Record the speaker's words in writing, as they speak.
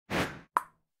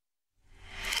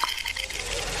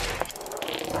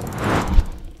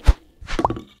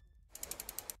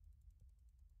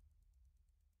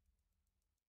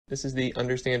This is the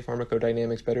Understand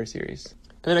Pharmacodynamics Better series.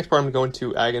 In the next part, I'm going to go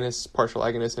into agonists, partial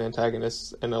agonists, and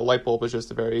antagonists, and a light bulb is just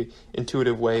a very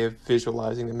intuitive way of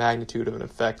visualizing the magnitude of an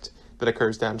effect that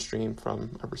occurs downstream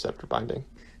from a receptor binding.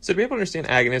 So to be able to understand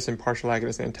agonists and partial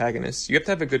agonists and antagonists, you have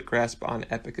to have a good grasp on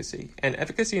efficacy. And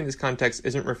efficacy in this context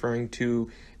isn't referring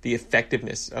to the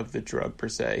effectiveness of the drug per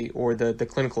se, or the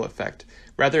clinical effect.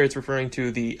 Rather, it's referring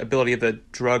to the ability of the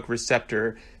drug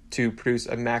receptor to produce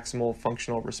a maximal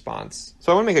functional response.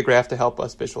 So I want to make a graph to help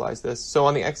us visualize this. So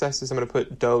on the x-axis, I'm going to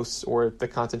put dose, or the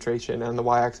concentration, and on the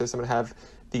y-axis, I'm going to have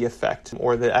the effect,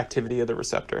 or the activity of the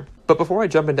receptor. But before I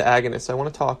jump into agonists, I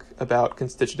want to talk about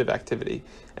constitutive activity.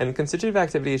 And constitutive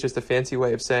activity is just a fancy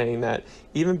way of saying that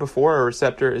even before a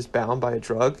receptor is bound by a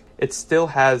drug, it still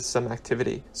has some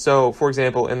activity. So, for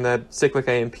example, in the cyclic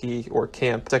AMP or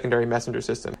CAMP secondary messenger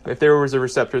system, if there was a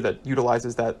receptor that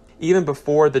utilizes that, even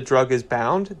before the drug is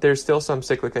bound, there's still some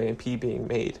cyclic AMP being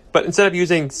made. But instead of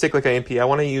using cyclic AMP, I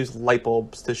want to use light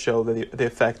bulbs to show the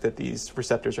effect that these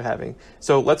receptors are having.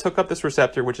 So let's hook up this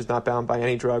receptor, which is not bound by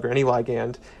any drug or any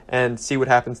ligand, and see what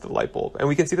happens to the light bulb. And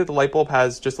we can see that the light bulb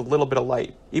has just a little bit of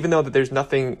light. Even though that there's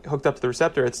nothing hooked up to the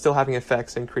receptor, it's still having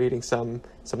effects and creating some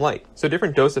light. So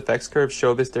different dose effects curves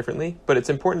show this differently, but it's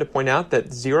important to point out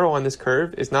that 0 on this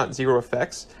curve is not 0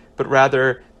 effects, but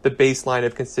rather the baseline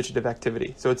of constitutive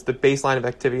activity. So it's the baseline of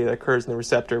activity that occurs in the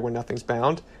receptor when nothing's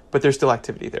bound, but there's still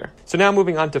activity there. So now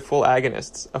moving on to full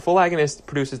agonists. A full agonist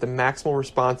produces the maximal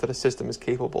response that a system is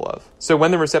capable of. So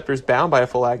when the receptor is bound by a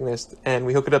full agonist and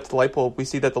we hook it up to the light bulb, we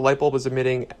see that the light bulb is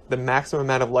emitting the maximum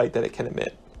amount of light that it can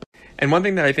emit. And one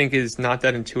thing that I think is not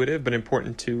that intuitive, but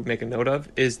important to make a note of,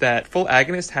 is that full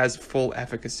agonist has full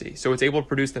efficacy. So it's able to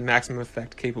produce the maximum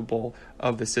effect capable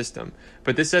of the system.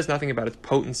 But this says nothing about its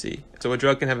potency. So a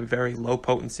drug can have a very low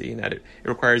potency in that it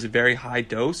requires a very high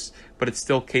dose, but it's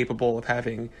still capable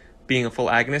of being a full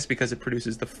agonist because it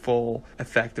produces the full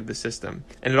effect of the system.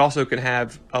 And it also can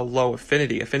have a low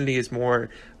affinity. Affinity is more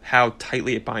how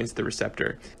tightly it binds the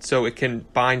receptor. So it can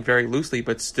bind very loosely,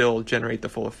 but still generate the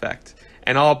full effect.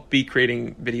 And I'll be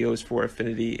creating videos for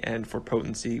affinity and for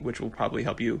potency, which will probably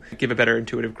help you give a better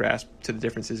intuitive grasp to the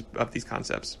differences of these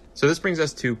concepts. So this brings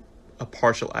us to a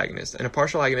partial agonist. And a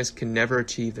partial agonist can never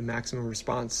achieve the maximum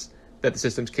response that the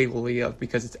system's capable of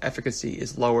because its efficacy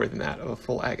is lower than that of a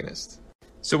full agonist.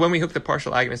 So when we hook the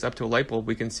partial agonist up to a light bulb,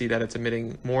 we can see that it's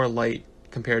emitting more light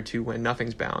compared to when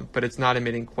nothing's bound, but it's not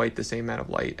emitting quite the same amount of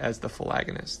light as the full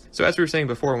agonist. So as we were saying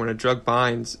before, when a drug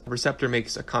binds, the receptor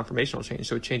makes a conformational change,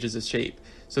 so it changes its shape.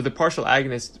 So the partial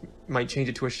agonist might change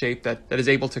it to a shape that is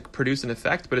able to produce an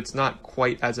effect, but it's not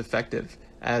quite as effective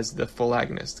as the full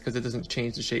agonist because it doesn't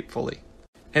change the shape fully.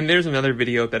 And there's another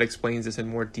video that explains this in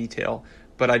more detail,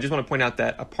 but I just want to point out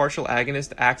that a partial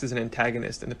agonist acts as an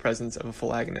antagonist in the presence of a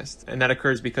full agonist. And that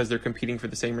occurs because they're competing for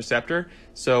the same receptor.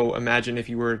 So imagine if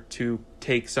you were to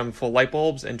take some full light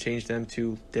bulbs and change them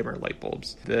to dimmer light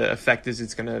bulbs. The effect is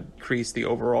it's going to increase the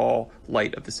overall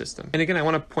light of the system. And again, I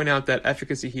want to point out that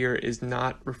efficacy here is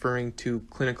not referring to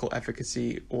clinical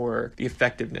efficacy or the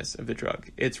effectiveness of the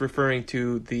drug. It's referring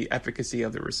to the efficacy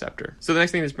of the receptor. So the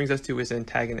next thing this brings us to is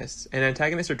antagonists. And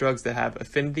antagonists are drugs that have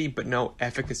affinity but no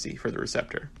efficacy for the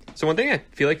receptor. So one thing I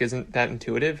feel like isn't that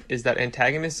intuitive is that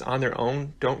antagonists on their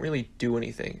own don't really do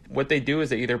anything. What they do is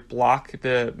they either block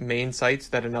the main sites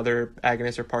that another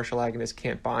agonist or partial agonist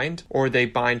can't bind, or they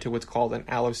bind to what's called an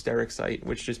allosteric site,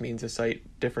 which just means a site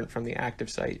different from the active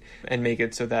site, and make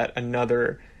it so that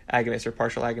another agonist or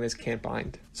partial agonist can't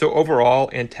bind. So overall,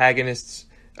 antagonists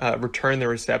return the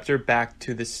receptor back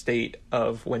to the state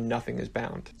of when nothing is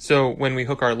bound. So when we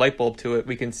hook our light bulb to it,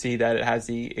 we can see that it has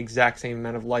the exact same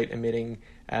amount of light emitting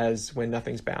as when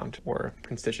nothing's bound, or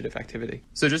constitutive activity.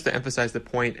 So just to emphasize the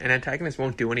point, an antagonist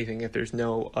won't do anything if there's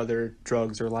no other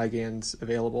drugs or ligands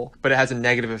available, but it has a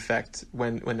negative effect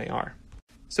when they are.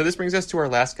 So this brings us to our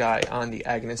last guy on the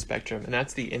agonist spectrum, and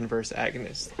that's the inverse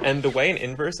agonist. And the way an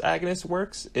inverse agonist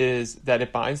works is that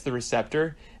it binds the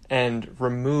receptor and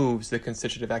removes the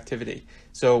constitutive activity.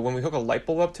 So when we hook a light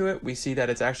bulb up to it, we see that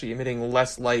it's actually emitting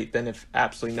less light than if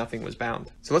absolutely nothing was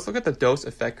bound. So let's look at the dose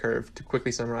effect curve to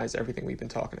quickly summarize everything we've been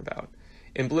talking about.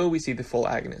 In blue, we see the full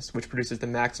agonist, which produces the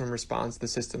maximum response the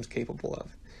system's capable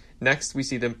of. Next, we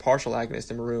see the partial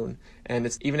agonist in maroon,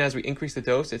 and even as we increase the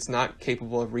dose, it's not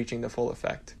capable of reaching the full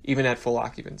effect, even at full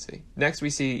occupancy. Next, we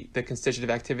see the constitutive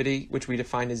activity, which we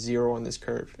define as 0 on this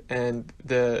curve, and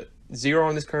the 0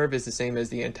 on this curve is the same as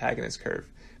the antagonist curve,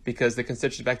 because the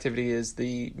constitutive activity is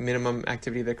the minimum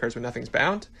activity that occurs when nothing's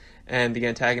bound, and the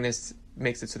antagonist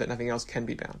makes it so that nothing else can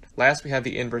be bound. Last, we have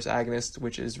the inverse agonist,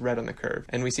 which is red on the curve,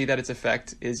 and we see that its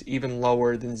effect is even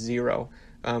lower than 0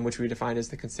 which we define as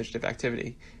the constitutive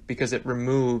activity, because it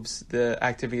removes the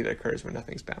activity that occurs when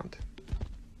nothing's bound.